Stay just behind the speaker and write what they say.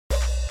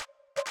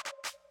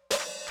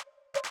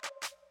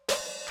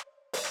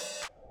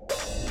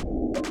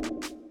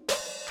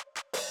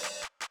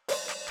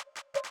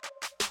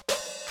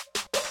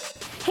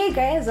Hey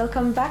guys,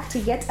 welcome back to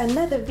yet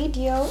another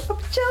video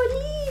of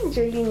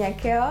Jolynn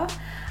Yakeo.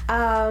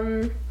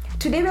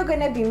 Today we're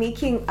gonna be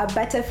making a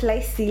butterfly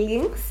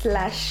ceiling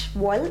 /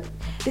 wall.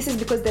 This is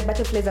because the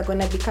butterflies are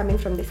gonna be coming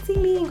from the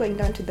ceiling, going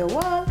down to the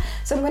wall.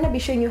 So I'm gonna be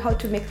showing you how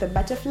to make the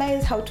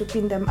butterflies, how to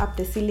pin them up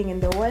the ceiling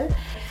and the wall.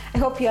 I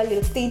hope you all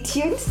will stay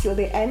tuned till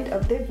the end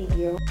of the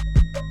video.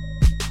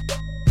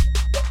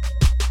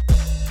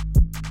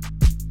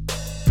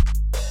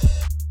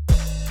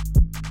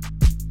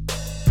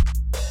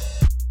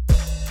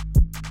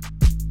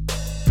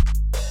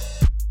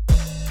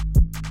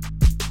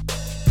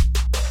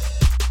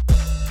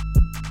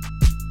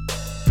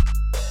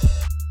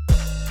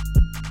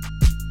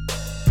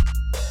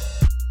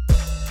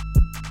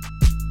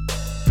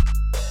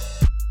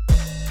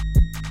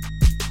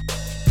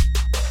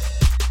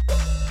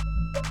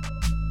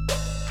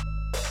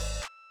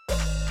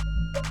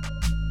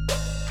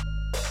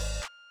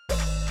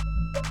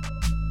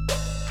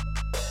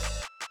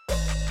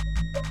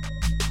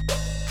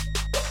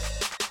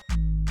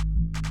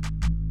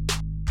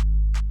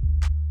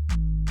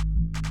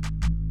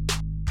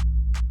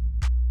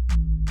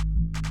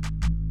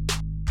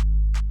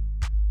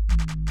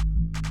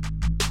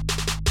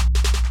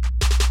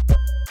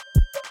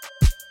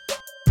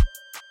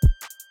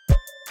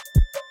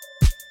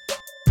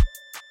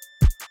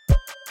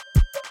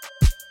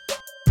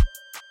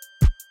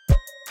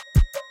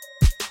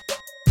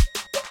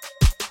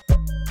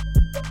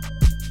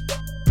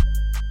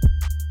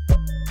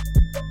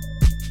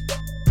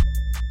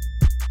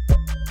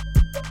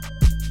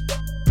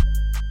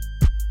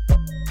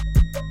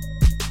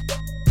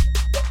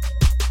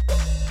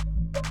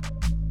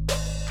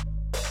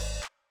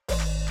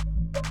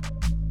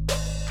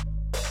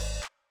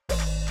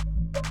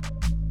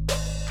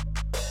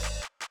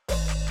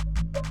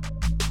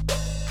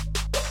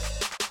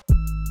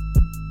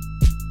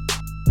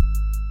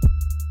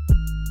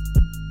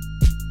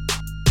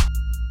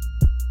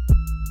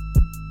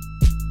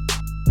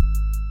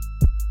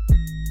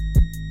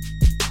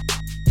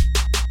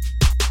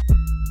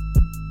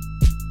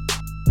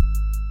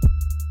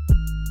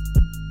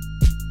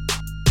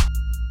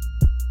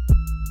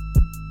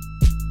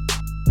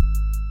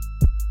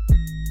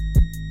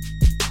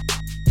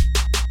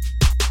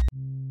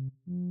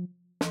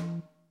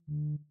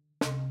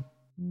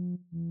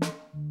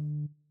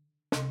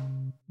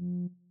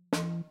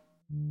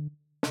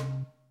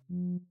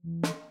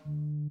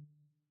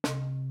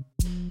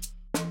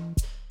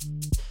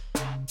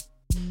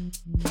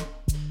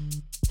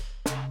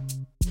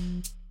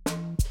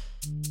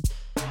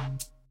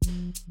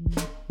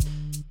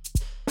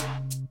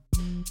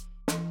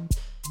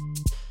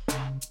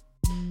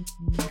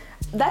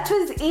 That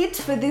was it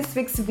for this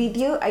week's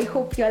video. I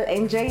hope you all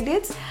enjoyed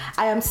it.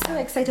 I am so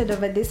excited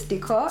over this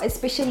decor,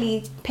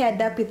 especially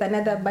paired up with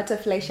another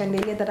butterfly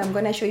chandelier that I'm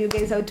gonna show you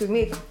guys how to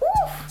make.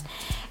 Oof.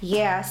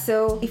 Yeah,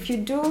 so if you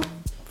do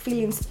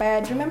feel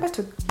inspired, remember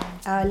to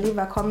leave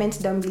a comment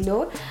down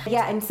below.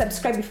 Yeah, and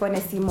subscribe if you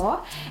wanna see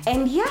more.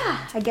 And yeah,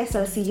 I guess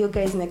I'll see you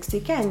guys next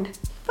weekend.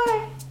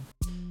 Bye.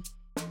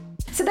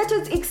 So that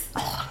was it.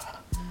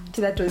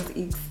 That was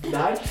it.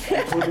 That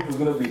I told you it was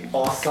gonna be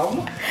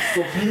awesome.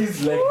 So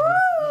please like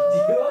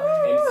this video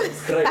and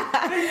subscribe.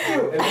 Thank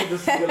you. And then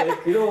just feel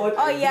like, you know what?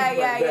 Oh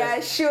yeah,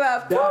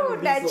 sure.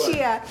 Poo, that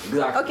cheer.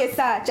 Exactly. Okay,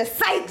 sir. Just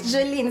psych,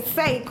 Jolynn,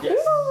 psych. Yes.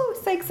 Woo,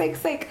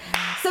 psych.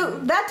 So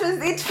that was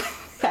it.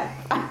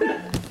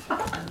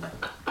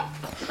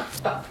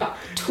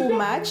 Too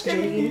much,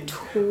 Jolynn.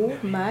 Too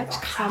much.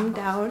 Calm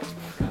down.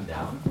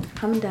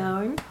 Calm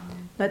down.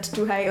 Not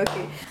too high.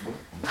 Okay.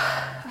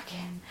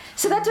 Okay.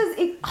 So that was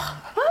it.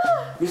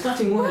 We're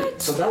starting one.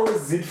 So that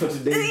was it for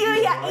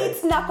today. Yeah,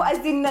 it's nako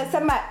as in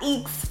summer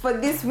X for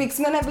this week.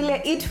 So na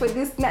vile it for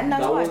this. That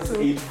was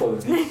it for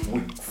this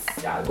week.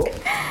 Yeah, go.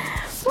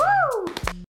 Woo!